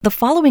The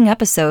following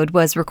episode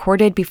was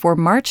recorded before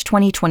March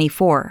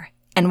 2024,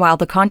 and while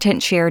the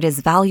content shared is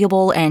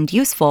valuable and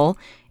useful,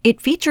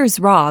 it features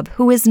Rob,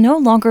 who is no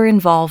longer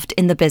involved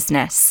in the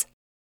business.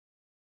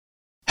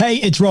 Hey,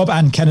 it's Rob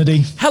and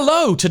Kennedy.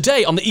 Hello!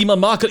 Today on the Email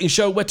Marketing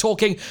Show, we're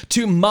talking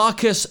to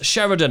Marcus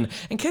Sheridan.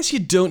 In case you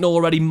don't know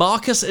already,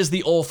 Marcus is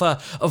the author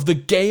of the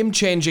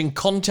game-changing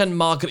content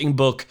marketing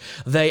book,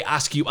 They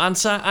Ask You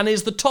Answer, and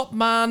is the top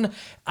man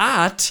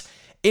at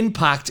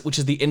Impact, which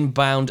is the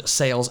inbound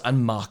sales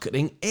and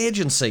marketing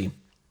agency.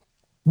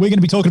 We're going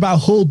to be talking about a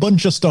whole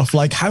bunch of stuff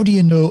like how do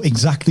you know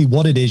exactly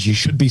what it is you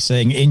should be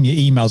saying in your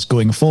emails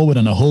going forward,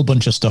 and a whole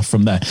bunch of stuff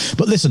from there.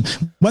 But listen,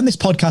 when this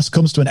podcast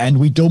comes to an end,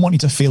 we don't want you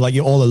to feel like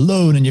you're all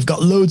alone and you've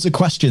got loads of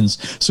questions.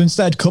 So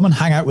instead, come and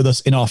hang out with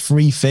us in our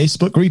free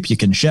Facebook group. You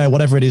can share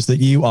whatever it is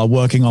that you are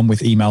working on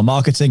with email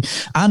marketing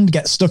and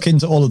get stuck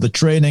into all of the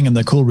training and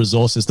the cool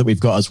resources that we've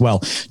got as well.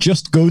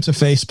 Just go to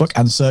Facebook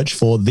and search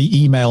for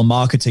the Email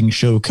Marketing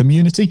Show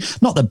Community.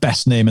 Not the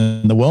best name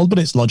in the world, but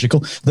it's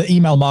logical. The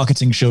Email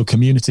Marketing Show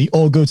Community.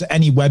 Or go to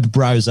any web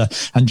browser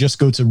and just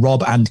go to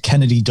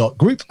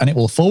robandkennedy.group and it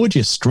will forward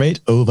you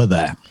straight over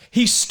there.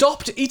 He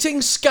stopped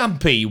eating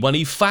scampi when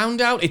he found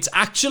out it's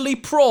actually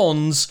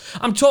prawns.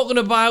 I'm talking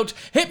about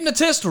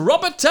hypnotist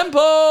Robert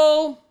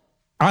Temple.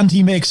 And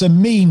he makes a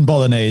mean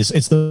bolognese.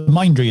 It's the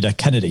mind reader,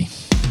 Kennedy.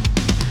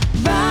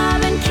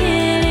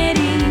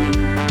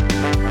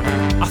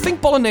 I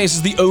think bolognese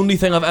is the only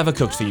thing I've ever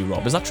cooked for you,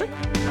 Rob. Is that true?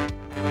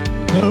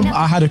 No,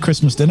 I had a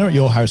Christmas dinner at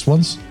your house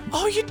once.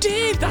 Oh, you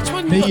did? That's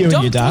when Me, you got and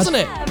your dumped, dad. wasn't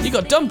it? You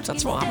got dumped.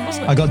 That's what happened,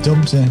 wasn't it? I got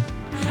dumped, yeah.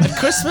 At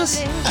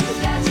Christmas?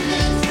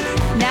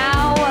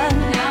 Now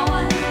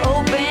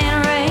open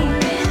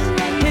range,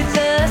 hit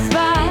the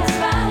spot,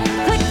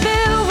 click the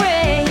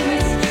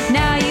race.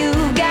 Now you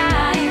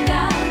got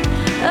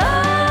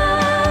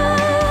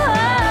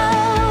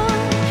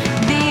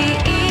the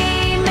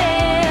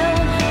email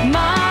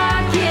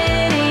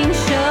marketing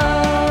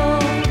show.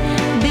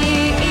 The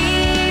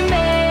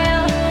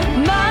email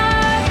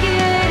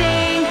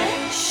marketing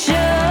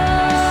show.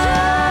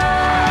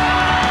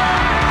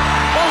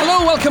 Well, hello,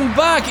 welcome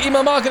back,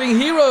 Email Marketing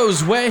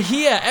Heroes. We're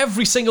here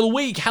every single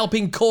week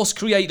helping course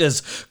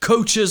creators,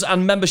 coaches,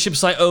 and membership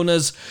site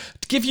owners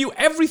to give you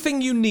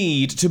everything you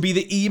need to be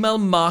the email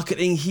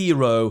marketing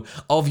hero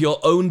of your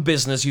own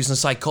business using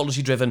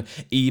psychology-driven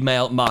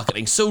email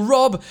marketing. So,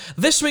 Rob,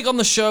 this week on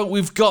the show,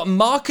 we've got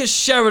Marcus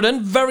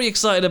Sheridan. Very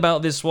excited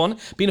about this one.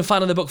 Been a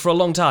fan of the book for a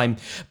long time.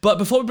 But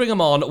before we bring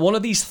him on, one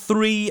of these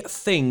three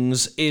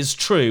things is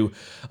true.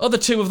 Other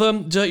two of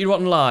them, dirty,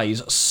 rotten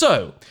lies.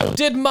 So,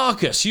 did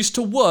Marcus used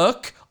to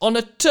work on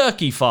a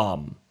turkey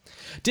farm?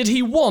 Did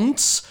he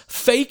once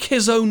fake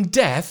his own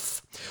death?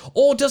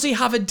 Or does he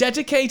have a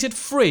dedicated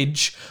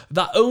fridge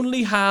that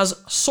only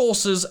has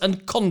sauces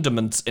and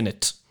condiments in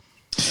it?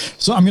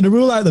 So I'm going to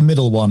rule out the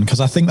middle one because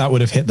I think that would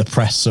have hit the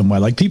press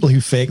somewhere. Like people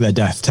who fake their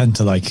death tend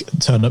to like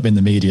turn up in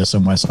the media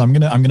somewhere. So I'm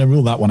gonna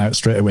rule that one out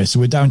straight away. So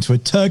we're down to a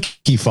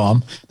turkey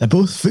farm. They're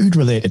both food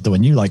related though,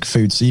 and you like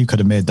food, so you could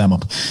have made them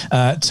up.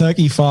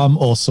 Turkey farm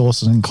or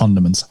sauces and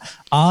condiments.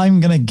 I'm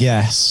gonna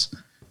guess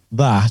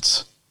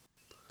that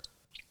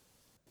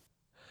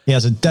he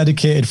has a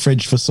dedicated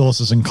fridge for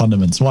sauces and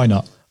condiments. Why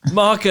not?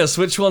 Marcus,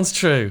 which one's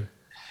true?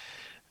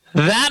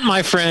 That,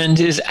 my friend,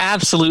 is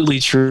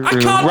absolutely true. I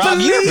can't Rob,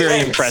 believe you're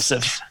very it.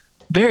 impressive.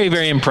 Very,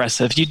 very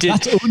impressive. You did.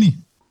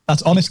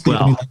 That's honestly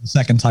only like the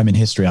second time in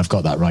history I've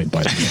got that right,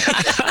 by the way.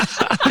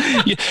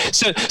 Yeah.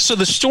 So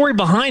the story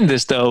behind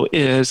this, though,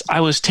 is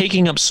I was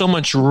taking up so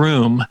much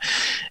room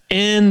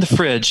in the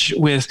fridge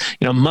with,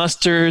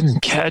 mustard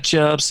and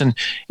ketchups and,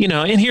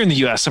 and here in the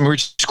U.S., we're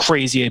just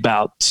crazy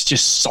about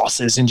just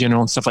sauces in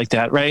general and stuff like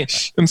that,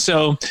 right? And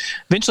so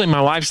eventually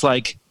my wife's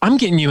like, I'm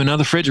getting you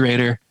another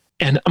refrigerator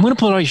and I'm going to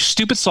put all your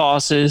stupid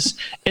sauces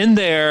in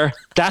there.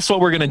 That's what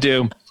we're going to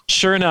do.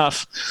 Sure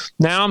enough,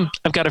 now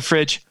I've got a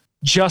fridge,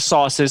 just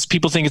sauces.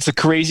 People think it's the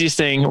craziest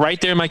thing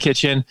right there in my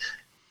kitchen,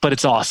 but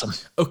it's awesome.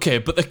 Okay,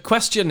 but the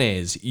question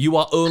is, you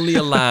are only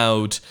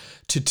allowed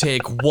to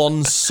take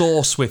one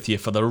sauce with you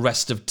for the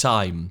rest of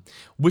time.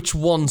 Which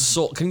one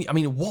sauce?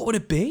 What would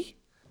it be?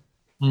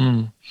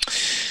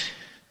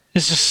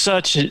 This is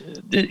such a,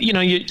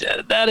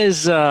 that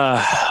is,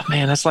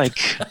 man, that's like,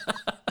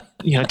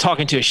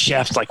 talking to a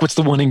chef, like what's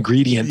the one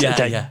ingredient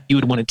that you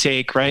would want to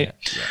take, right?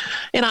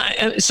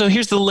 Yeah. So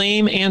here's the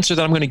lame answer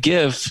that I'm going to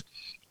give.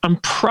 I'm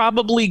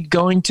probably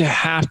going to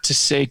have to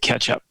say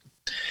ketchup.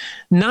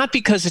 Not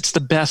because it's the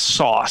best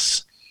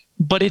sauce,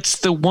 but it's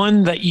the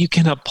one that you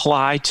can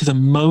apply to the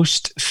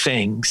most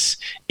things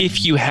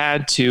if you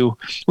had to,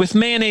 with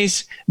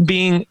mayonnaise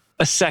being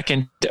a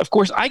second. Of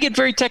course, I get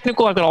very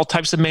technical. I've got all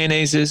types of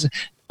mayonnaises,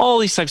 all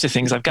these types of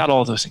things. I've got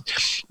all those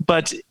things.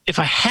 But if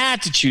I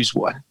had to choose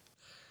one,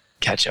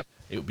 ketchup.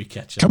 It would be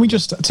ketchup. Can we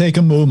just take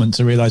a moment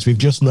to realize we've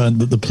just learned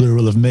that the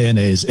plural of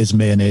mayonnaise is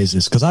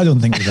mayonnaises? Because I don't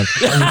think we've ever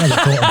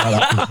thought about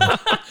that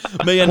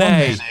before.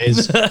 Mayonnaise. One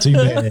mayonnaise, two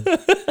mayonnaise.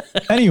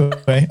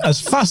 Anyway,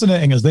 as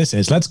fascinating as this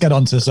is, let's get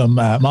on to some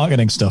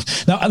marketing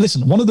stuff. Now,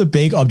 listen, one of the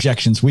big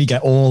objections we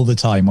get all the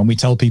time when we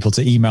tell people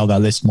to email their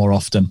list more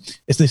often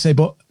is they say,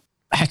 but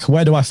heck,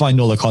 where do I find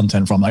all the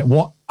content from? Like,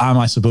 what am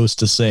I supposed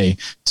to say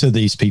to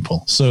these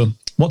people? So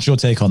what's your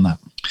take on that?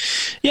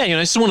 Yeah,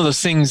 it's one of those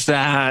things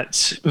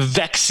that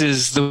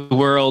vexes the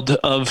world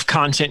of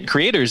content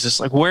creators. It's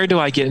like, where do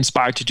I get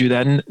inspired to do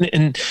that?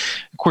 And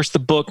of course,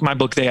 my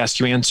book, They Ask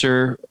You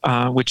Answer,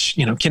 which,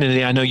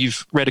 Kennedy, I know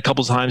you've read a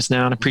couple times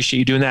now and appreciate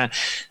you doing that.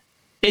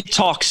 It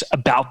talks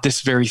about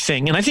this very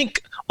thing. And I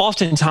think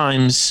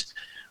oftentimes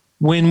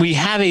when we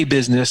have a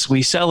business,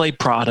 we sell a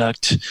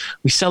product,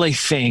 we sell a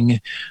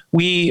thing,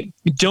 we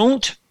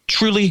don't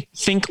truly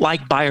think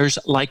like buyers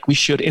like we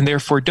should, and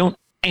therefore don't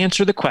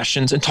answer the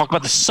questions and talk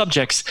about the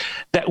subjects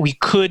that we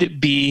could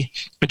be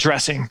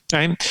addressing,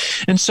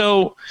 right? And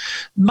so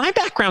my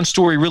background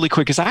story really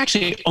quick is I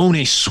actually own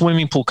a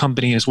swimming pool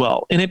company as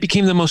well, and it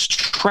became the most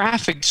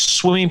trafficked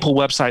swimming pool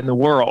website in the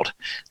world.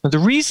 Now, the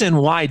reason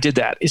why I did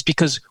that is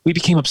because we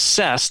became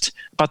obsessed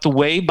about the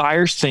way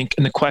buyers think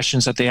and the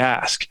questions that they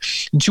ask.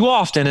 And too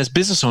often as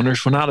business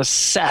owners, we're not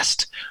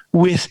obsessed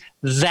with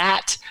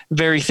that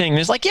very thing.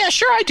 It's like, yeah,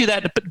 sure, I do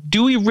that, but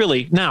do we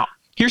really? Now,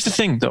 here's the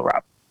thing though,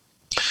 Rob.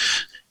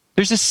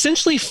 There's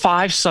essentially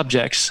 5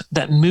 subjects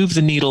that move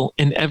the needle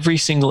in every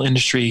single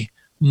industry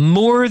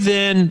more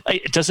than,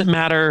 it doesn't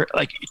matter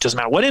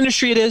what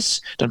industry it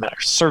is, doesn't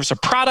matter service or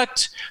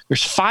product.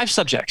 There's 5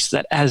 subjects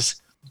that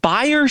as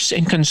buyers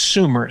and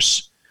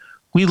consumers,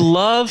 we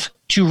love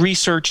to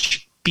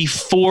research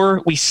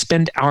before we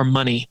spend our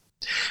money.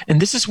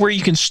 And this is where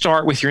you can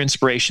start with your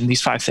inspiration,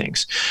 these 5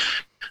 things.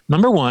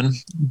 Number 1,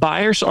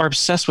 buyers are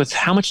obsessed with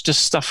how much does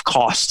stuff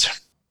cost,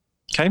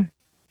 okay?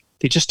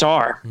 They just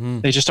are.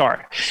 They just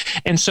are.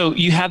 And so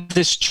you have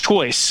this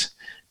choice.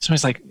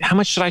 Somebody's like, how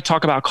much should I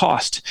talk about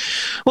cost?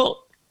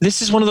 Well,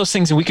 this is one of those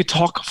things that we could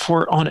talk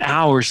for on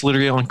hours,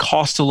 literally on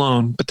cost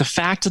alone. But the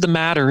fact of the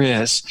matter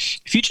is,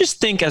 if you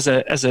just think as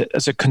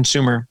a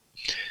consumer,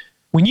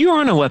 when you are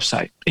on a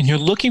website and you're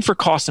looking for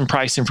cost and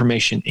price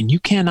information and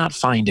you cannot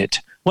find it,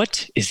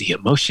 what is the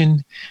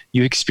emotion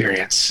you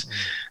experience?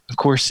 Of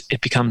course,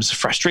 it becomes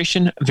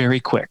frustration very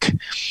quick.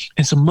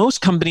 And so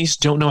most companies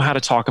don't know how to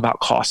talk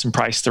about cost and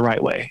price the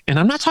right way. And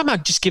I'm not talking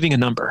about just giving a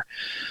number.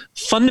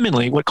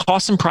 Fundamentally, what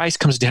cost and price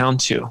comes down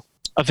to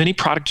of any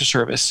product or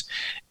service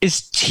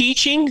is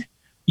teaching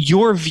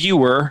your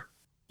viewer,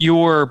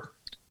 your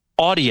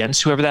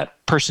audience, whoever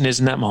that person is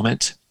in that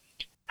moment,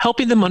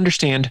 helping them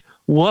understand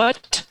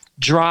what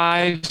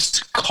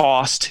drives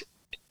cost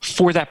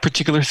for that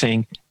particular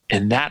thing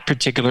in that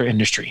particular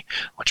industry.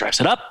 What drives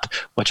it up?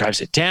 What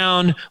drives it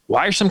down?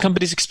 Why are some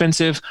companies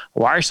expensive?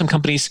 Why are some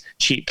companies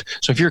cheap?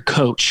 So if you're a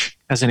coach,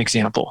 as an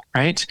example,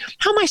 right?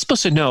 How am I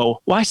supposed to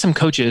know why some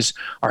coaches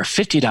are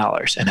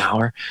 $50 an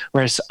hour,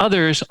 whereas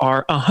others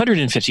are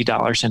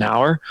 $150 an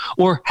hour,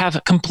 or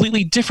have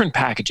completely different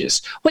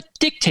packages? What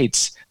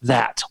dictates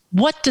that?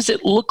 What does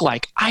it look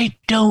like? I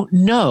don't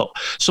know.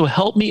 So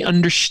help me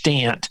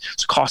understand.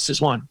 So cost is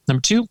 1.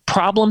 Number 2,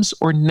 problems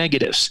or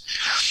negatives.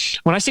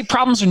 When I say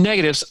problems or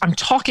negatives, I'm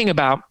talking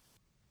about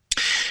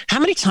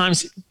how many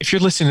times, if you're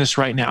listening to this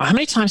right now, how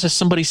many times has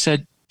somebody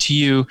said to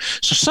you,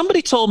 so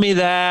somebody told me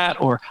that,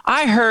 or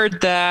I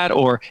heard that,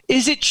 or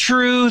is it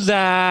true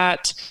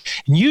that?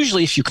 And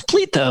usually if you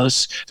complete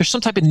those, there's some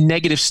type of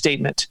negative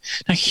statement.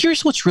 Now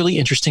here's what's really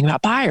interesting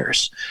about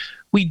buyers.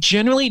 We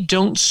generally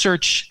don't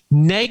search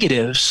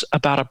negatives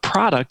about a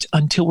product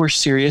until we're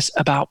serious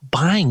about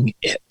buying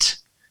it,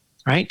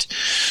 right?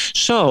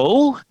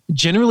 So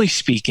generally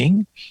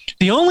speaking,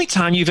 the only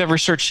time you've ever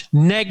searched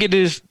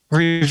negative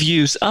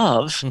reviews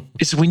of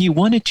is when you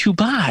wanted to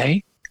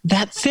buy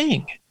that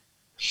thing.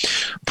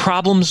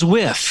 Problems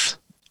with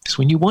is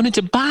when you wanted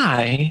to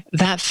buy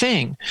that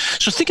thing.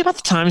 So think about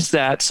the times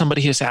that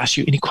somebody has asked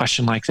you any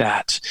question like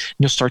that, and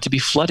you'll start to be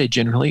flooded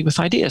generally with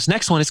ideas.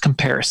 Next one is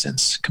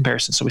comparisons.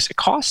 Comparisons. So we say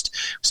cost,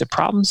 we say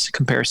problems,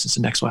 comparisons,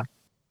 the next one.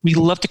 We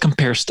love to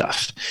compare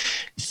stuff.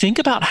 Think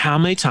about how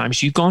many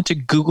times you've gone to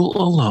Google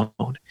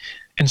alone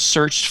and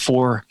searched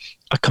for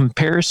a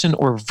comparison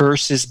or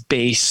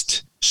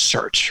versus-based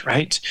search,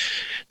 right?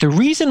 The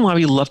reason why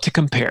we love to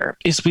compare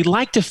is we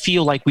like to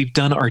feel like we've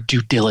done our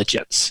due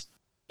diligence.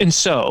 And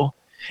so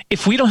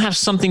if we don't have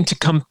something to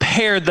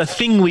compare the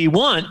thing we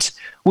want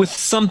with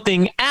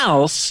something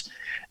else,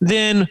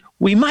 then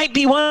we might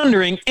be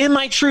wondering, am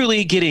I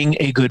truly getting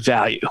a good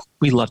value?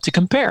 We love to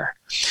compare.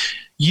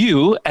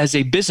 You, as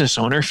a business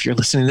owner, if you're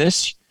listening to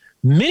this,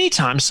 many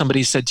times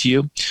somebody said to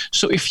you,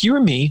 so if you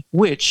were me,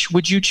 which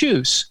would you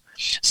choose?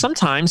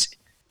 Sometimes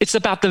it's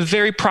about the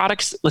very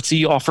products. Let's say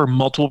you offer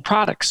multiple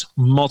products,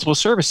 multiple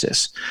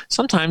services.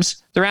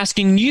 Sometimes they're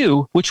asking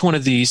you which one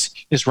of these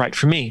is right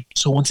for me.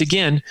 So once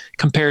again,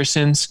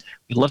 comparisons,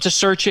 we love to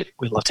search it.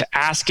 We love to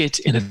ask it,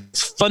 and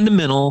it's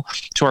fundamental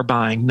to our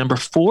buying. Number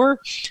 4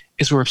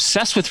 is we're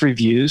obsessed with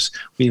reviews.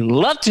 We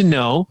love to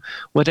know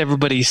what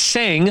everybody's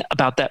saying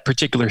about that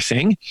particular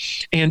thing,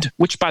 and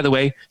which, by the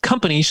way,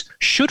 companies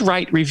should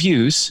write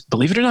reviews,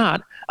 believe it or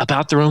not,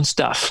 about their own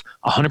stuff,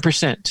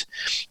 100%.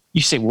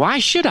 You say, why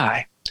should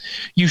I?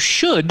 You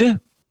should,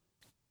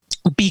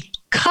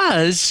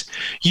 because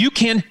you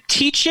can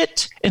teach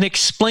it and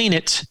explain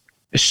it,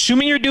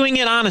 assuming you're doing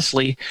it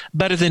honestly,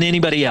 better than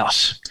anybody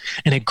else.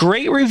 And a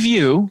great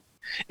review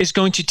is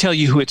going to tell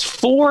you who it's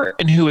for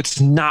and who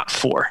it's not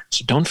for.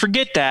 So don't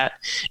forget that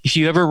if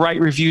you ever write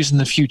reviews in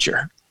the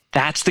future.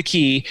 That's the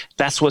key.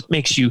 That's what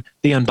makes you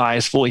the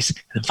unbiased voice.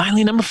 And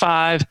finally, number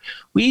 5,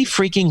 we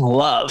freaking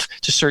love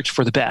to search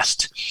for the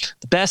best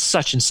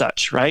such and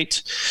such, right?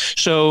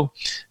 So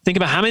think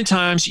about how many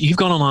times you've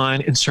gone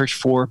online and searched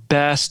for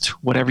best,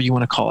 whatever you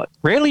want to call it.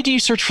 Rarely do you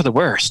search for the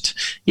worst.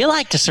 You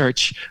like to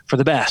search for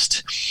the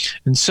best.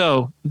 And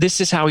so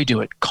this is how we do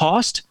it.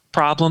 Cost,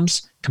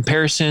 problems,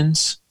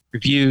 comparisons,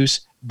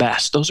 reviews,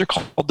 best. Those are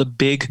called the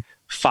big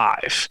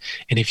 5.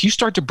 And if you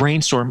start to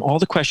brainstorm all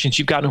the questions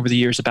you've gotten over the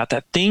years about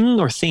that thing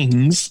or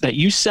things that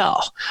you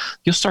sell,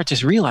 you'll start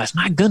to realize,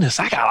 my goodness,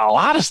 I got a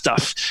lot of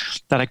stuff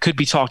that I could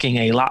be talking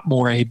a lot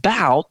more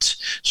about,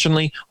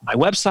 certainly on my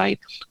website,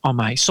 on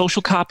my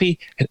social copy,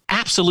 and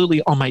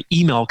absolutely on my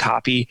email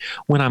copy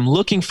when I'm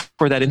looking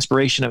for that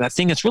inspiration of that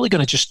thing that's really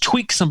going to just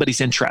tweak somebody's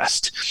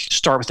interest.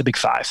 Start with the big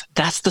 5.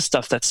 That's the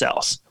stuff that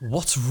sells.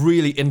 What's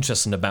really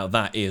interesting about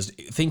that is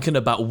thinking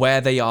about where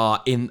they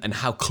are in and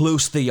how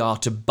close they are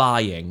to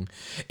buying.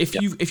 If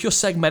you're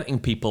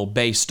segmenting people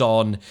based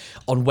on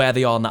where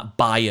they are on that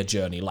buyer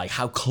journey, like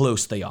how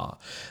close they are,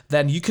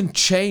 then you can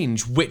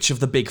change which of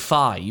the big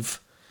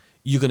 5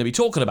 you're going to be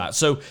talking about.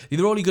 So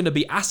they're only going to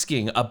be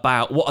asking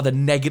about what are the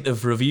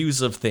negative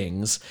reviews of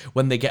things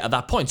when they get at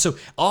that point. So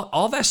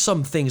are there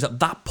some things at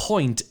that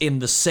point in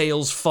the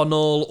sales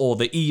funnel or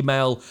the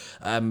email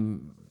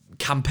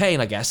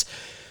campaign, I guess,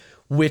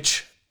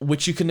 which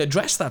you can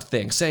address that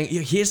thing, saying,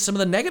 here's some of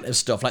the negative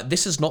stuff, like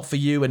this is not for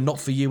you and not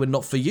for you and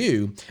not for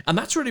you. And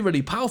that's really,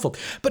 really powerful.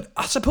 But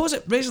I suppose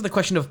it raises the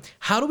question of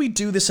how do we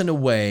do this in a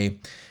way,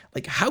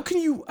 like how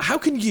can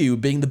you,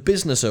 being the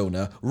business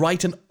owner,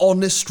 write an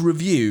honest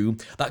review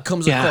that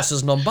comes across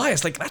as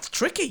non-biased? Like that's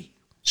tricky.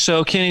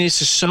 So Kenny,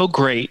 this is so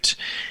great.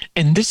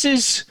 And this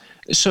is,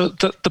 so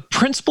the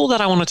principle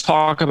that I want to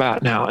talk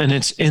about now, and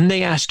it's in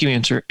the Ask You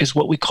Answer, is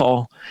what we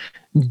call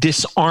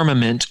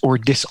disarmament or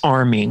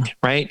disarming,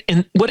 right?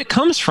 And what it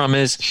comes from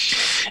is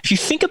if you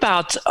think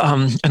about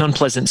an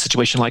unpleasant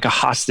situation like a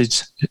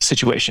hostage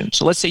situation.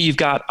 So let's say you've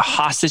got a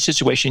hostage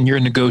situation, you're a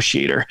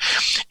negotiator.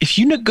 If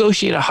you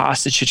negotiate a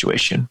hostage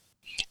situation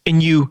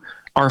and you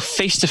are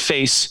face to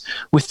face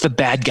with the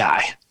bad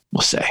guy,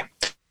 we'll say,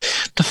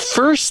 the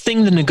first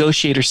thing the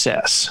negotiator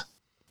says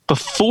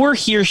before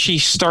he or she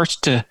starts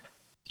to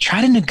try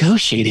to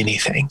negotiate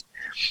anything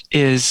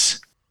is,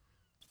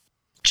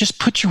 just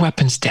put your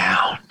weapons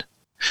down.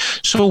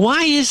 So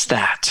why is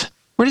that?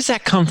 Where does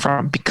that come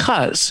from?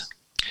 Because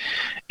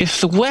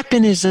if the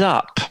weapon is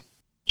up,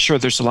 sure,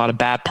 there's a lot of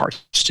bad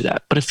parts to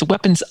that, but if the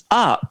weapon's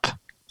up,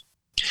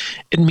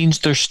 it means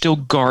they're still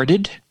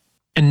guarded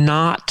and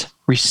not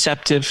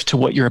receptive to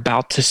what you're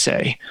about to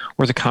say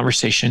or the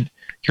conversation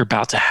you're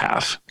about to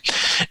have.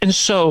 And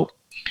so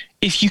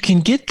if you can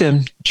get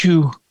them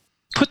to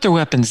put their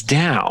weapons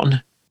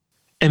down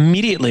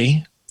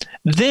immediately,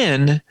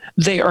 then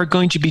they are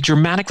going to be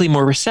dramatically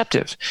more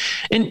receptive.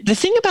 And the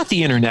thing about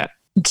the internet,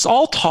 it's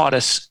all taught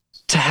us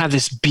to have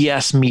this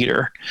BS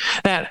meter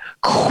that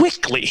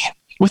quickly,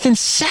 within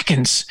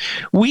seconds,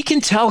 we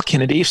can tell,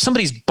 Kennedy, if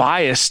somebody's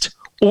biased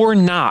or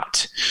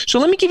not. So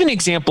let me give you an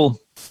example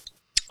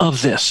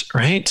of this,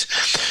 right?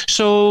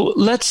 So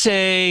let's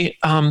just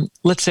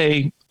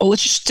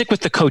stick with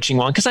the coaching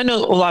one, because I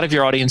know a lot of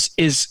your audience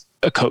is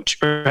a coach,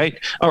 right?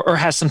 Or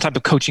has some type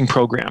of coaching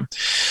program.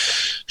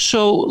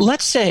 So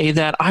let's say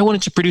that I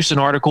wanted to produce an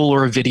article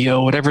or a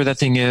video, whatever that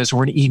thing is,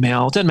 or an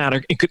email, it doesn't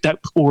matter,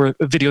 or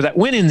a video that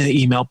went in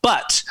the email.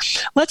 But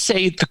let's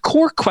say the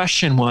core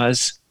question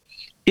was,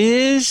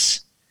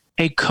 is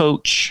a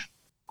coach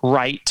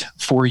right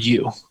for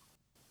you?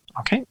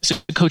 Okay, is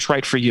a coach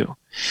right for you?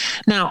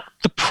 Now,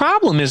 the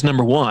problem is,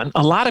 number one,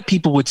 a lot of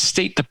people would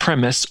state the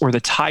premise or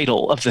the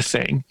title of the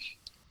thing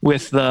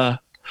with the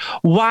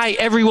why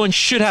everyone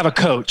should have a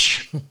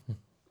coach.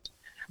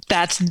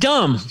 That's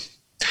dumb.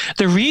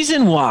 The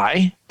reason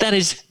why that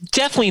is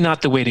definitely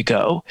not the way to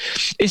go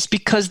is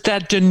because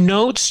that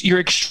denotes your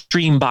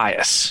extreme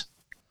bias.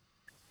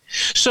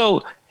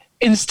 So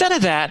instead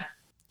of that,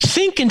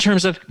 think in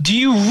terms of, do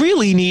you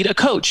really need a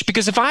coach?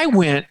 Because if I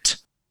went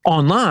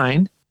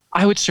online,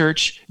 I would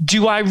search,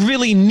 do I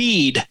really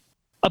need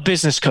a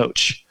business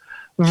coach?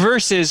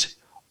 Versus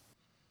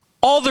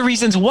all the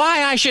reasons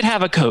why I should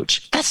have a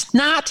coach. That's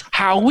not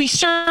how we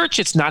search.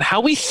 It's not how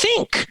we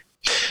think.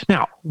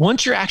 Now,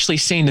 once you're actually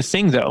saying the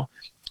thing, though,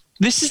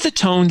 this is the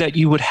tone that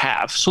you would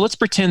have. So let's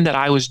pretend that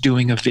I was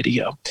doing a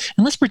video,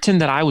 and let's pretend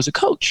that I was a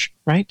coach,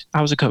 right?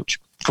 I was a coach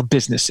for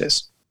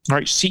businesses,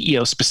 right?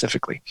 CEO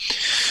specifically.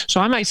 So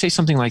I might say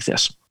something like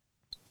this.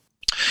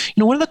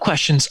 One of the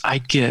questions I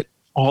get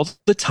all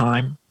the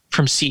time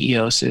from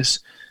CEOs is,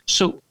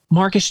 so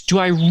Marcus, do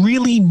I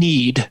really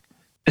need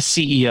a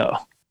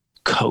CEO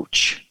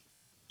coach?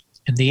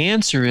 And the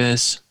answer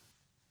is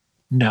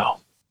no.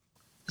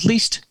 At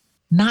least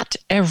not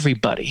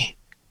everybody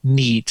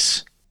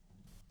needs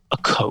a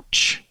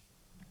coach.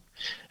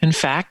 In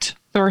fact,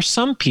 there are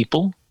some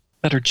people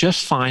that are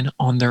just fine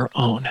on their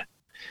own.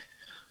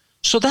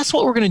 So that's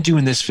what we're going to do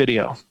in this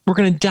video. We're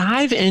going to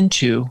dive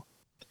into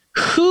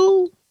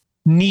who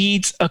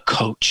needs a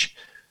coach.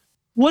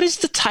 What is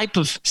the type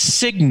of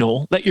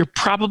signal that you're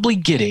probably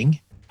getting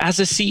as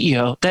a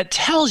CEO that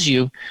tells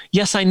you,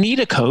 yes, I need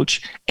a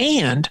coach?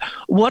 And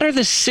what are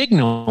the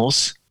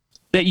signals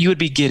that you would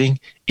be getting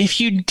if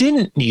you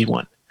didn't need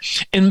one?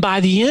 And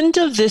by the end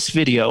of this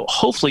video,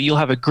 hopefully you'll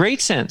have a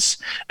great sense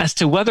as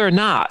to whether or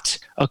not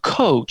a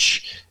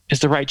coach is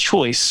the right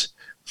choice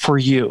for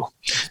you.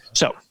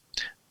 So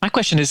my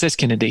question is this,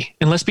 Kennedy,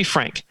 and let's be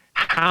frank.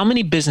 How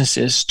many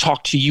businesses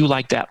talk to you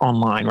like that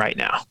online right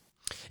now?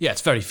 Yeah,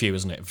 it's very few,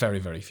 isn't it? Very,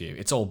 very few.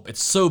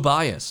 It's so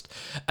biased.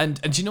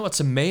 And you know what's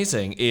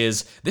amazing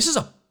is this is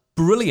a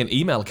brilliant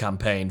email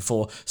campaign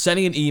for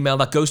sending an email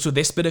that goes through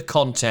this bit of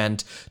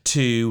content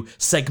to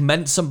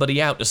segment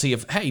somebody out to see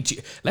if, hey,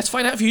 let's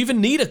find out if you even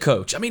need a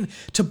coach. I mean,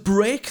 to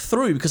break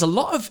through, because a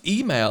lot of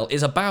email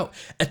is about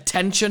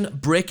attention,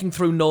 breaking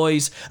through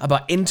noise,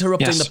 about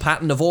interrupting the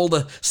pattern of all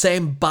the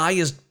same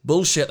biased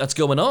bullshit that's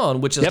going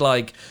on, which is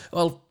like,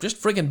 well,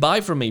 just friggin'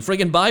 buy from me,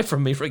 friggin' buy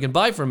from me, friggin'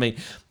 buy from me.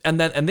 And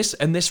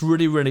this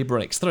really, really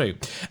breaks through.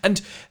 And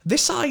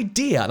this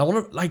idea, and I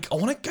want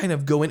to kind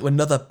of go into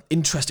another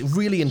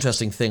really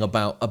interesting thing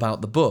about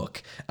the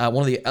book, one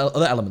of the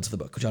other elements of the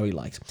book, which I really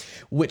liked,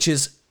 which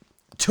is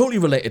totally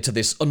related to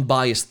this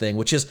unbiased thing,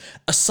 which is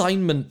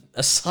assignment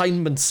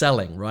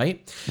selling,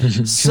 right?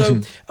 So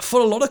for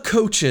a lot of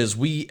coaches,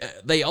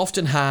 they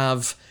often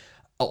have,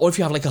 or if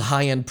you have like a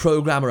high-end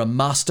program or a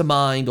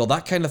mastermind or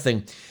that kind of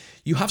thing,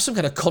 you have some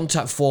kind of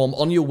contact form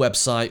on your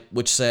website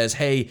which says,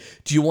 hey,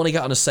 do you want to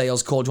get on a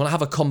sales call? Do you want to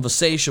have a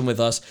conversation with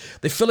us?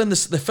 They fill in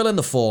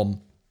the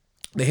form,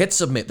 they hit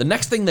submit. The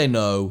next thing they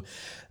know,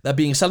 they're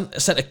being sent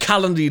a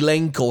Calendly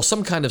link or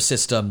some kind of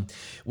system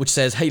which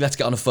says, hey, let's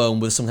get on a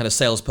phone with some kind of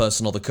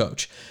salesperson or the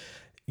coach.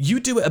 You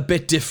do it a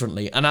bit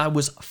differently, and I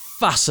was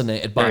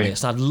fascinated by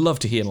this, and I'd love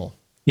to hear more.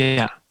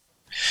 Yeah.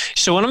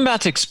 So what I'm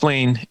about to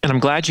explain, and I'm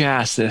glad you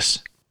asked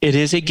this, it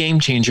is a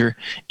game changer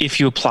if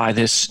you apply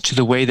this to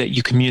the way that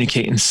you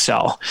communicate and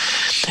sell.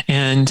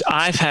 And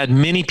I've had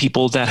many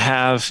people that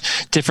have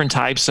different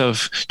types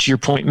of, to your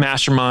point,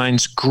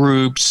 masterminds,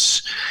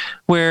 groups,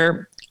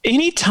 where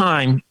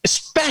anytime,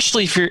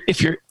 especially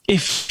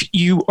if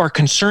you are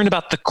concerned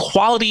about the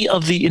quality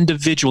of the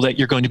individual that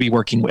you're going to be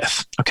working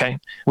with, okay,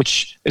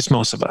 which is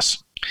most of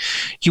us,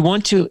 you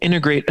want to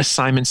integrate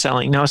assignment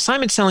selling. Now,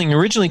 assignment selling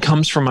originally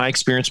comes from my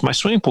experience, my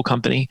swimming pool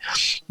company,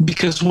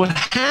 because what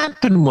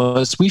happened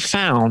was we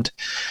found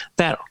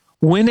that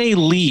when a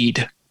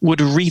lead would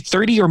read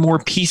 30 or more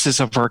pieces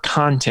of our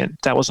content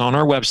that was on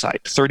our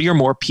website, 30 or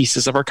more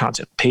pieces of our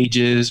content,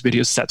 pages,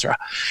 videos, etc.,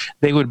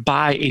 they would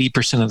buy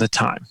 80% of the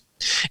time.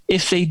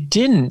 If they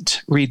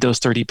didn't read those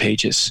 30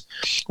 pages,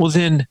 well,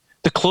 then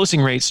the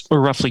closing rates were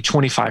roughly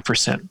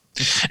 25%.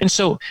 And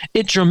so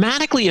it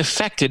dramatically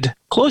affected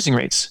closing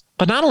rates.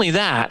 But not only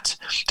that,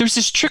 there's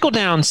this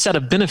trickle-down set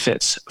of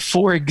benefits.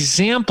 For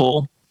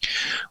example,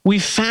 we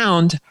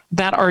found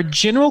that our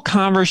general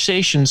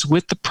conversations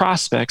with the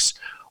prospects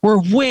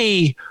were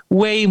way,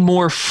 way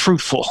more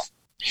fruitful.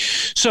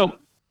 So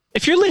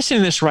if you're listening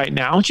to this right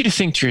now, I want you to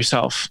think to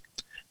yourself,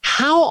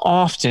 how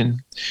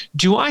often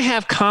do I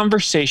have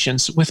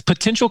conversations with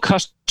potential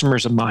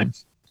customers of mine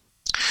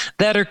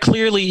that are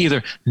clearly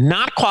either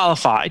not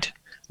qualified,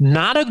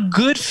 not a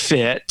good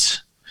fit,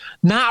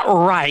 not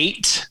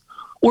right,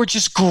 or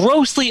just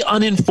grossly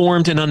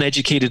uninformed and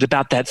uneducated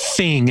about that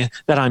thing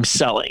that I'm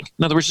selling?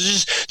 In other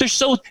words, they're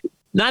so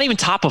not even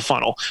top of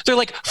funnel. They're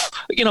like,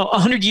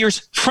 100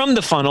 years from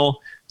the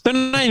funnel. They're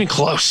not even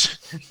close,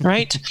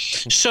 right?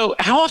 So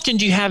how often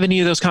do you have any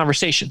of those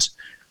conversations?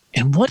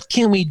 And what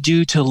can we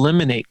do to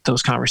eliminate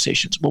those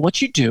conversations? Well,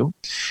 what you do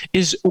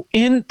is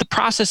in the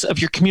process of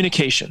your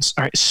communications,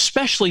 all right,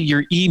 especially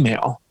your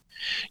email,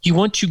 you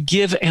want to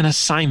give an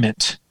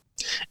assignment.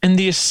 And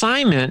the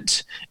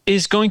assignment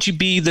is going to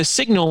be the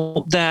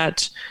signal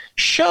that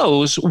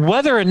shows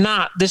whether or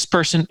not this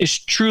person is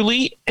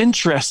truly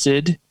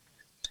interested,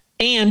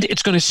 and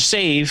it's going to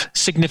save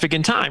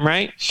significant time,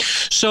 right?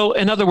 So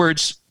in other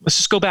words, let's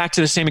just go back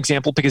to the same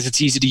example because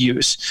it's easy to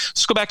use.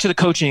 Let's go back to the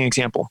coaching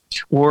example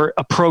or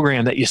a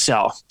program that you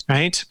sell,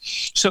 right?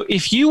 So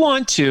if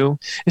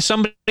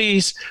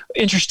somebody's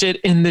interested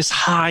in this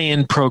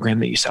high-end program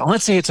that you sell,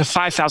 let's say it's a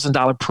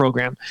 $5,000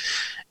 program,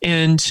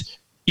 and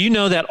you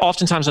know that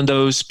oftentimes on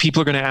those,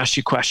 people are going to ask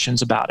you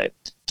questions about it.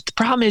 But the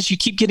problem is you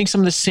keep getting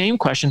some of the same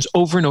questions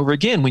over and over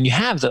again when you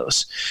have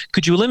those.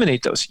 Could you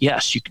eliminate those?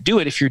 Yes, you can do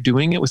it if you're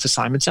doing it with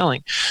assignment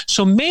selling.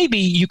 So maybe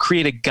you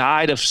create a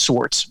guide of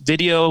sorts,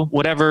 video,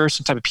 whatever,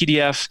 some type of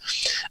PDF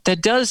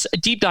that does a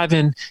deep dive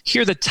in,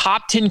 here are the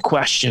top 10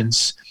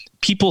 questions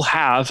people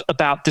have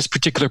about this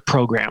particular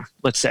program,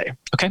 let's say,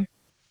 okay?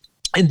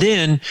 And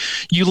then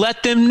you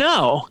let them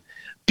know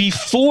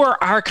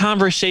before our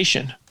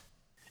conversation,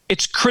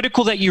 it's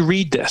critical that you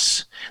read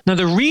this. Now,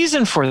 the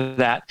reason for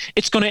that,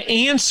 it's going to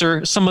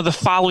answer some of the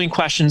following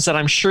questions that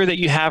I'm sure that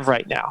you have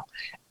right now.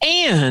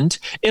 And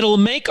it'll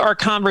make our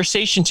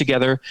conversation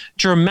together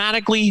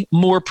dramatically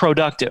more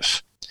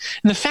productive.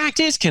 And the fact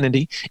is,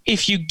 Kennedy,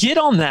 if you get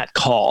on that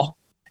call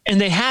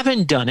and they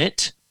haven't done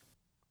it,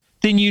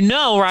 then you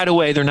know right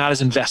away they're not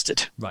as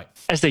invested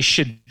as they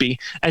should be,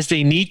 as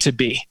they need to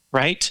be,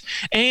 right?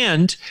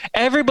 And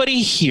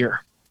everybody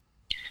here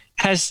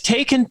has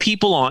taken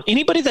people on.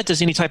 Anybody that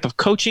does any type of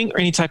coaching or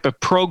any type of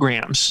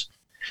programs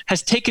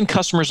has taken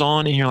customers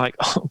on, and you're like,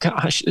 oh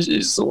gosh, this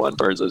is the one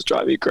person that's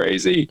driving me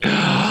crazy.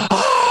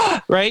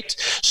 Right?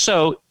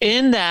 So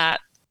in that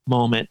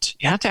moment,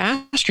 you have to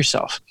ask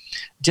yourself,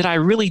 did I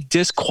really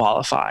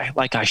disqualify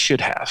like I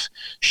should have?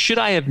 Should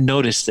I have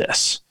noticed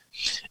this?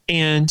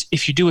 And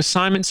if you do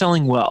assignment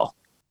selling well,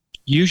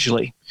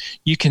 usually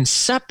you can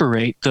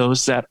separate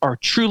those that are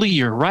truly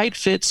your right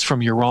fits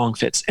from your wrong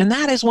fits. And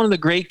that is one of the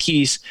great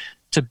keys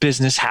to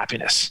business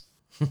happiness.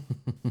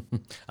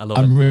 I love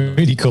it.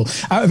 Really cool.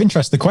 Out of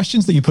interest, the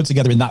questions that you put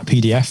together in that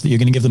PDF that you're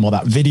going to give them, or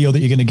that video that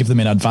you're going to give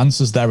them in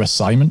advance as their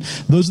assignment,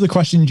 those are the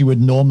questions you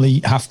would normally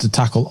have to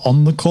tackle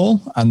on the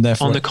call, and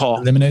therefore on the call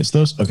eliminates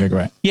those. Okay,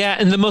 great. Yeah,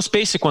 and the most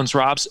basic ones,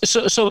 Rob.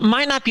 So it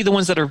might not be the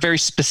ones that are very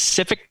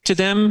specific to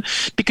them,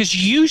 because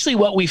usually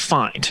what we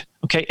find,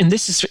 okay, and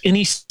this is for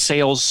any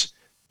sales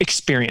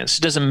experience,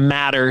 it doesn't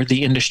matter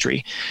the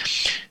industry.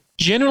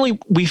 Generally,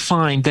 we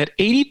find that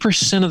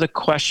 80% of the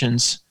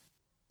questions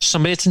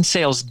somebody that's in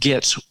sales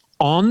gets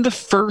on the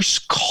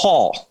first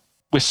call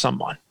with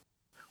someone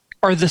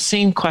are the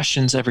same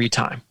questions every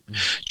time.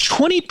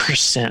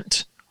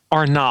 20%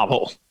 are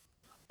novel,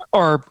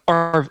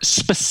 are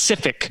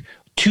specific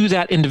to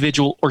that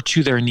individual or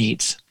to their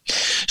needs.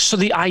 So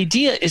the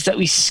idea is that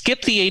we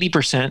skip the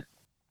 80%.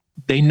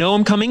 They know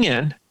them coming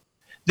in.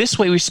 This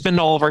way we spend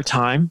all of our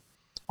time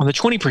on the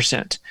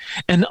 20%.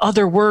 In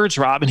other words,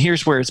 Rob, and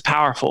here's where it's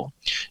powerful,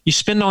 you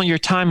spend all your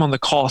time on the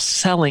call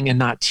selling and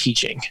not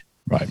teaching.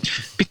 Right.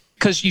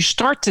 Because you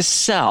start to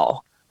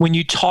sell when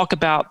you talk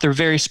about their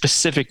very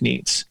specific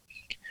needs.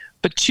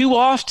 But too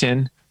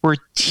often, we're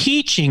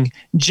teaching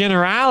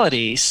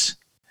generalities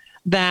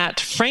that,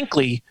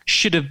 frankly,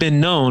 should have been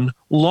known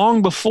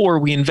long before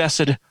we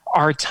invested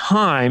our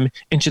time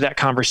into that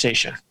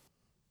conversation.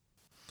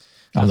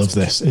 I love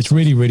this. It's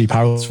really, really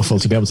powerful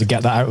to be able to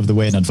get that out of the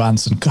way in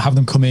advance and have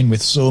them come in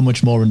with so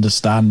much more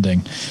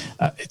understanding.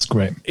 It's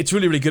great. It's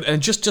really, really good.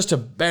 And just to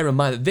bear in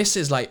mind that this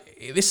is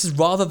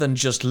rather than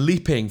just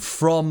leaping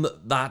from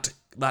that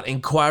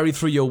inquiry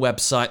through your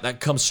website that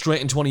comes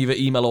straight into one of your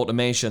email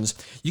automations.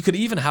 You could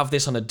even have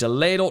this on a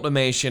delayed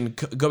automation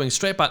going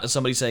straight back to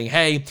somebody saying,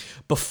 hey,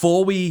 look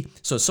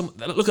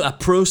at that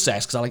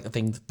process, because I like the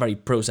thing very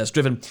process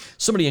driven.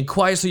 Somebody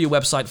inquires through your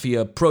website for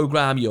your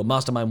program, your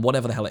mastermind,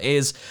 whatever the hell it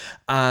is,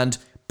 and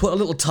put a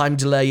little time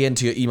delay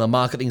into your email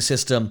marketing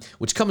system,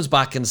 which comes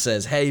back and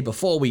says, hey,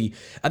 before we...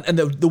 And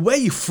the way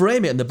you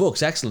frame it in the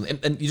book's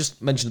excellent. And you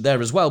just mentioned it there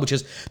as well, which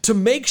is to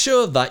make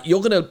sure that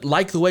you're going to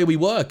like the way we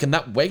work, and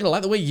that we're going to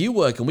like the way you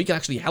work, and we can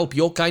actually help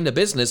your kind of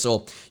business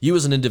or you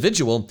as an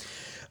individual.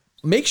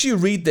 Make sure you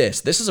read this.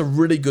 This is a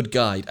really good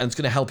guide, and it's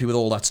going to help you with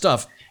all that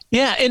stuff.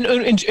 Yeah,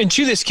 and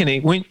to this,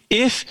 Kenny,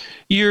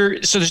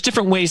 so there's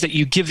different ways that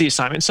you give the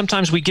assignment.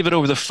 Sometimes we give it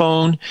over the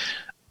phone.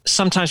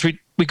 Sometimes we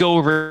go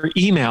over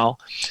email,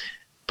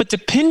 but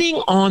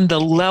depending on the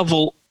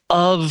level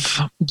of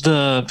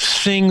the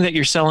thing that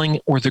you're selling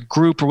or the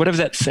group or whatever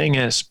that thing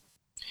is,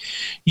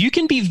 you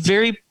can be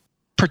very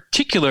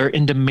particular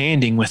and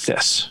demanding with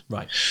this.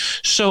 Right.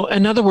 So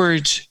in other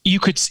words, you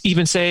could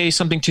even say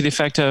something to the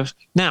effect of,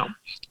 now,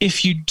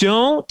 if you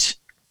don't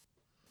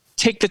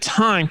take the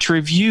time to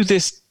review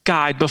this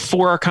guide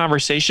before our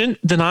conversation,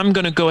 then I'm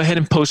going to go ahead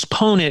and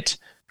postpone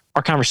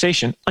our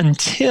conversation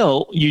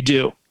until you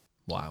do.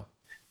 Wow.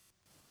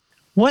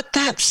 What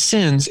that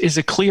sends is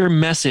a clear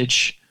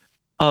message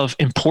of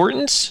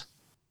importance.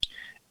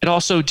 It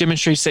also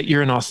demonstrates that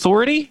you're an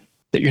authority,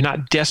 that you're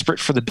not desperate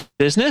for the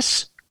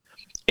business.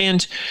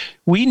 And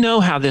we know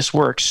how this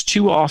works.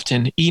 Too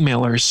often,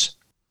 emailers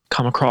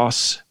come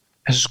across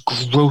as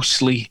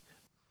grossly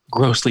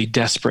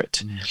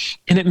desperate.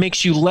 And it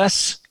makes you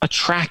less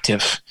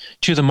attractive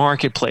to the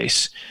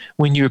marketplace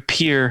when you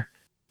appear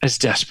as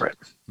desperate.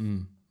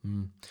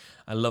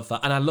 I love that.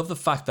 And I love the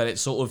fact that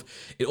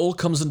it all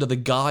comes under the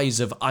guise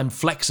of I'm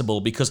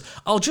flexible because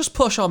I'll just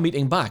push our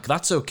meeting back.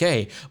 That's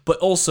okay. But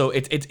also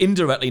it's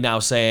indirectly now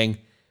saying,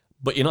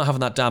 but you're not having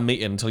that damn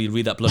meeting until you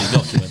read that bloody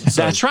document.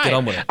 So that's right. Get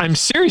on with it. I'm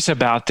serious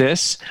about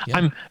this.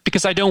 Yeah.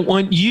 Because I don't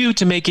want you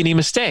to make any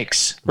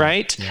mistakes,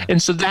 right? Yeah.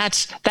 And so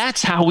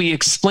that's how we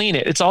explain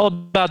it. It's all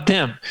about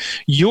them.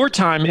 Your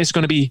time is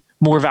going to be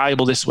more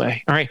valuable this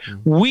way. All right.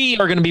 We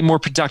are going to be more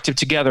productive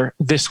together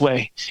this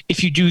way.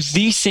 If you do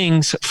these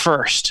things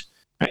first,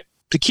 right?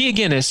 The key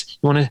again is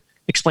you want to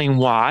explain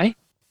why,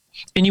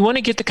 and you want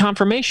to get the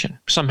confirmation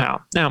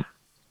somehow. Now,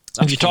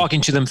 if you're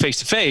talking to them face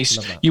to face,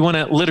 you want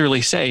to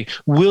literally say,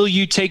 will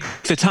you take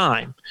the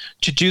time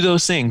to do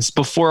those things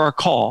before our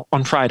call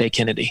on Friday,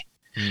 Kennedy?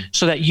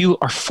 so that you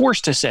are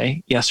forced to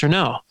say yes or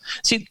no.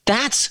 See,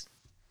 that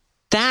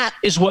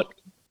is what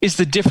is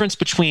the difference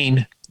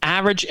between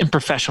average and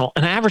professional.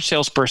 An average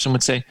salesperson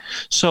would say,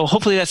 so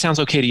hopefully that sounds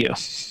okay to you.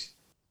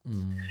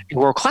 A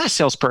world-class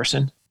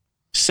salesperson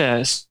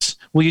says,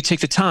 will you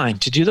take the time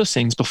to do those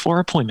things before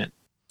our appointment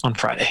on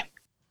Friday?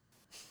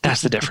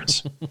 That's the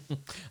difference.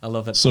 I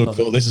love it. So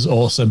cool. This is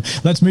awesome.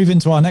 Let's move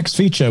into our next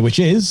feature, which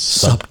is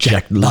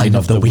Subject line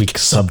of the week.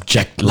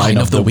 Subject line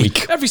of the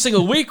week. Every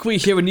single week we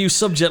hear a new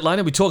subject line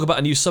and we talk about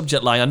a new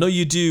subject line. I know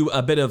you do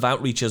a bit of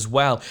outreach as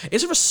well.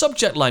 Is there a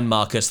subject line,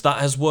 Marcus, that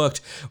has worked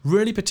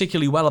really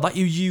particularly well, or that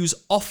you use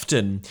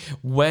often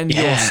when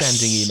you're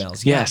sending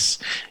emails?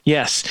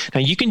 Yes. Now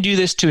you can do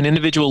this to an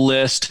individual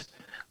list,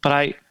 but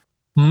I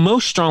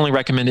most strongly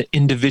recommend it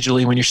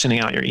individually when you're sending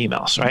out your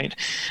emails, right?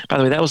 By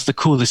the way, that was the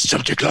coolest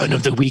subject line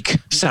of the week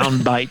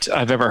soundbite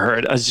I've ever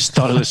heard. I just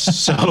thought it was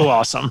so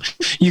awesome.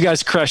 You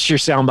guys crushed your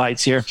sound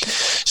bites here.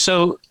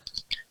 So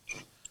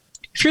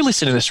if you're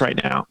listening to this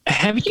right now,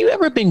 have you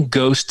ever been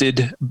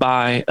ghosted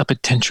by a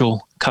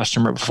potential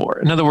customer before?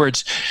 In other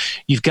words,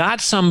 you've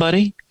got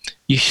somebody,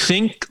 you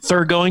think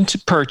they're going to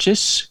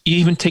purchase, you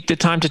even take the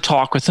time to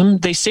talk with them.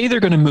 They say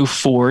they're going to move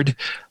forward,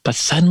 but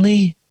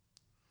suddenly,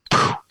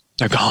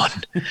 they're gone,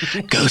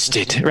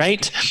 ghosted,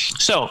 right?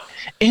 So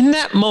in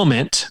that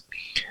moment,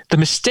 the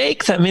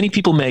mistake that many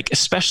people make,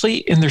 especially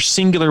in their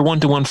singular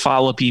one-to-one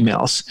follow-up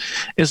emails,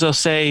 is they'll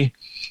say,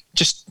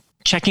 just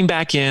checking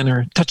back in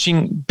or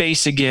touching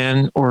base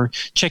again or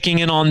checking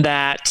in on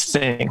that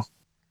thing.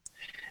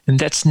 And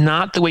that's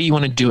not the way you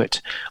want to do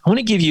it. I want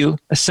to give you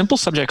a simple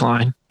subject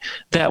line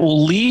that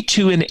will lead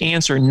to an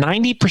answer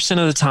 90%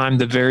 of the time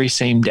the very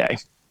same day.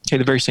 Okay,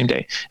 the very same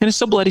day. And it's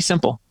so bloody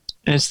simple.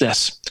 And it's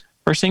this.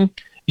 First thing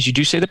is you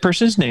do say the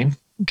person's name,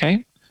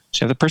 okay?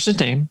 So you have the person's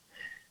name,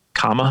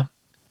 comma,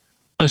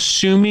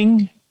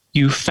 assuming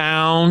you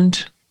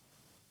found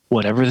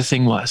whatever the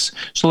thing was.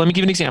 So let me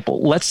give you an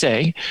example. Let's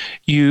say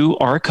you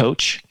are a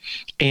coach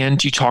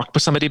and you talked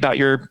with somebody about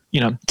your,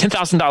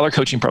 $10,000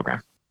 coaching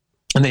program.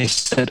 And they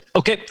said,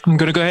 okay, I'm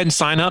going to go ahead and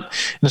sign up.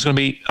 And it's going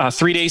to be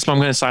 3 days, but I'm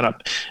going to sign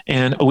up.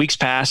 And a week's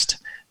passed.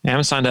 They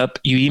haven't signed up.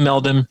 You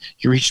emailed them.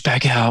 You reached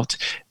back out,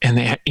 and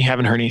you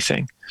haven't heard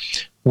anything.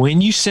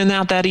 When you send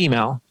out that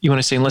email, you want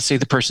to say, let's say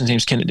the person's name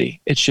is Kennedy.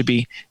 It should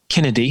be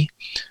Kennedy,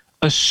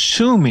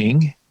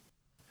 assuming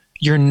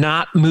you're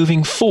not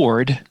moving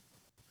forward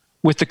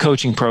with the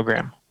coaching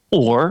program.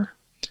 Or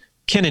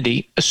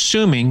Kennedy,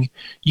 assuming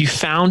you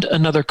found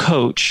another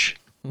coach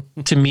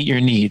to meet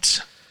your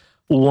needs.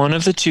 One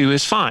of the two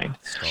is fine.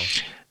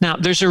 Now,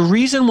 there's a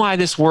reason why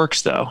this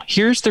works, though.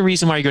 Here's the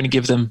reason why you're going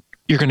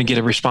to get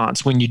a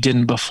response when you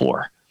didn't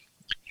before.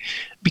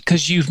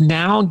 Because you've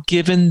now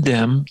given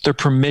them the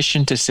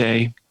permission to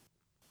say,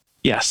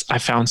 yes, I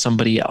found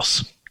somebody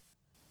else.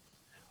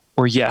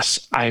 Or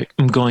yes, I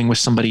am going with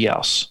somebody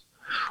else.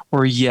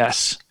 Or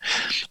yes,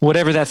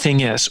 whatever that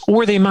thing is.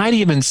 Or they might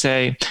even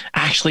say,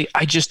 actually,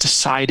 I just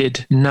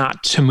decided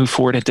not to move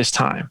forward at this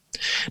time.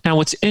 Now,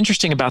 what's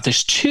interesting about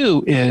this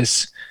too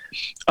is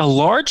a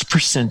large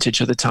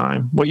percentage of the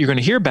time, what you're going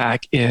to hear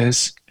back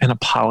is an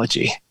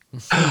apology.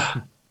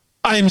 I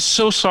am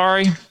so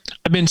sorry.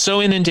 I've been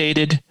so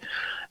inundated.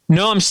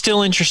 No, I'm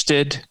still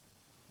interested.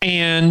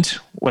 And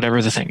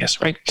whatever the thing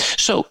is, right?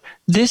 So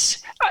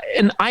this,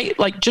 and I,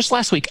 like just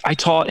last week, I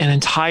taught an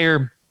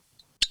entire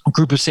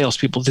group of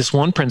salespeople this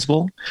one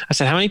principle. I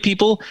said, how many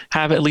people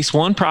have at least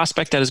one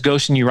prospect that is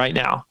ghosting you right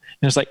now?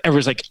 And it's like,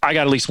 everyone's like, I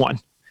got at least one.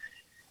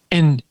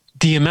 And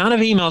the amount of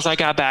emails I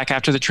got back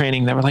after the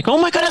training that were like, oh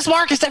my goodness,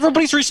 Marcus,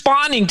 everybody's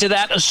responding to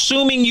that,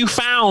 assuming you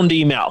found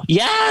email.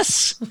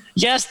 Yes,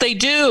 they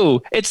do.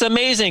 It's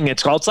amazing.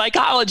 It's called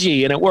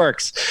psychology and it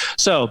works.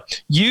 So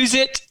use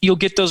it. You'll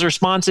get those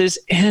responses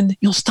and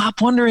you'll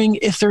stop wondering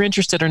if they're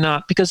interested or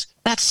not, because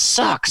that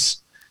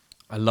sucks.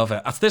 I love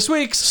it. That's this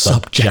week's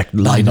Subject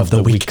line of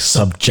the week.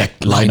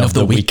 Subject line of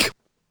the week.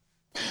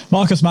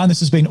 Marcus, man, this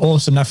has been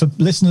awesome. Now, for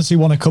listeners who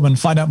want to come and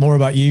find out more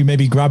about you,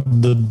 maybe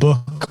grab the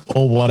book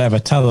or whatever,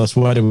 tell us,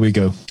 where do we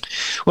go?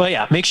 Well,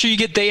 yeah, make sure you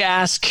get They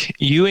Ask,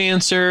 You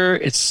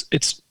Answer.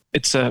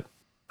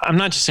 I'm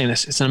not just saying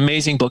this, it's an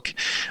amazing book.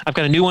 I've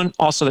got a new one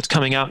also that's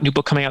coming out, new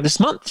book coming out this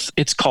month.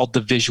 It's called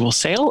The Visual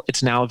Sale.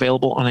 It's now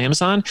available on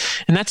Amazon.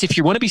 And that's if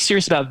you want to be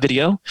serious about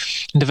video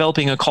and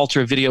developing a culture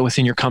of video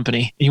within your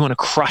company, and you want to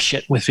crush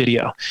it with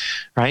video,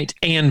 right?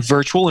 And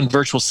virtual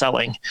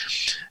selling.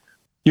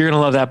 You're going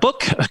to love that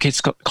book. Okay, it's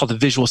called The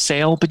Visual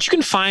Sale, but you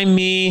can find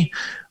me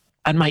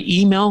at my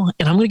email,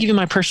 and I'm going to give you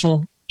my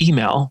personal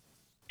email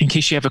in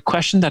case you have a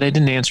question that I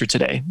didn't answer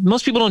today.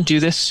 Most people don't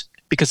do this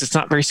because it's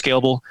not very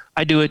scalable.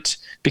 I do it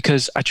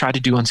because I try to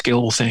do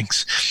unscalable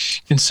things.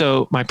 And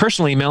so my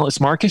personal email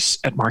is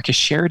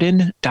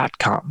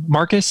marcus@marcussheridan.com.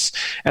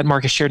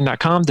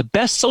 Marcus@marcussheridan.com. The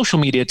best social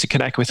media to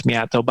connect with me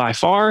at, though, by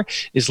far,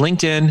 is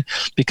LinkedIn,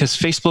 because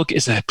Facebook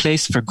is a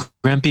place for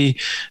grumpy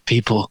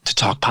people to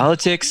talk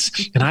politics.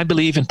 And I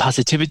believe in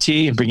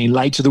positivity and bringing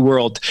light to the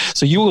world.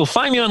 So you will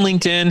find me on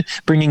LinkedIn,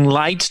 bringing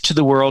light to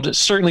the world,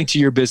 certainly to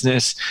your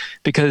business,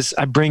 because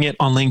I bring it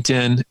on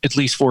LinkedIn at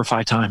least 4 or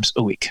 5 times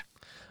a week.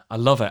 I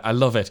love it. I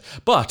love it.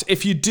 But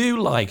if you do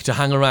like to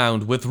hang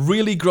around with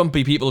really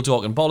grumpy people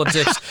talking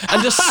politics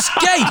and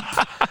escape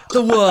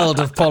the world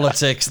of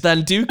politics,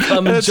 then do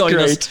come and join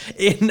us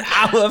in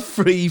our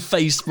free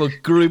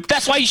Facebook group.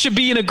 That's why you should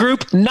be in a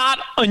group, not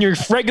on your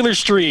regular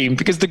stream,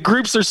 because the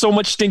groups are so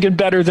much stinking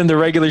better than the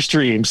regular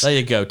streams. There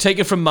you go. Take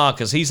it from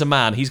Marcus. He's a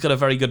man. He's got a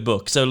very good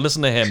book. So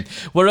listen to him.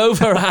 We're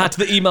over at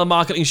the Email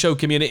Marketing Show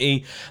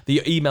community,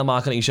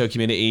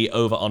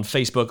 over on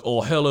Facebook,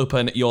 or hurl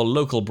open your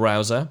local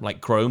browser,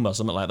 like Chrome or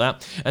something like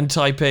that, and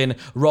type in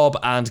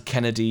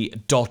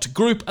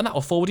robandkennedy.group, and that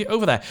will forward you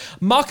over there.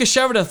 Marcus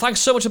Sheridan, thanks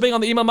so much for being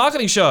on the Email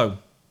Marketing Show.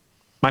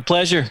 My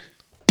pleasure.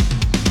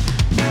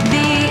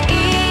 The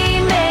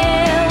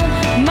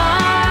Email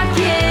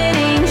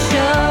Marketing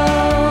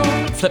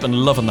Show. Flippin'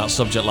 loving that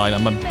subject line,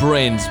 and my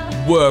brain's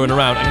whirring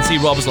around. I can see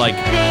Rob's like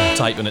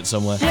typing it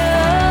somewhere.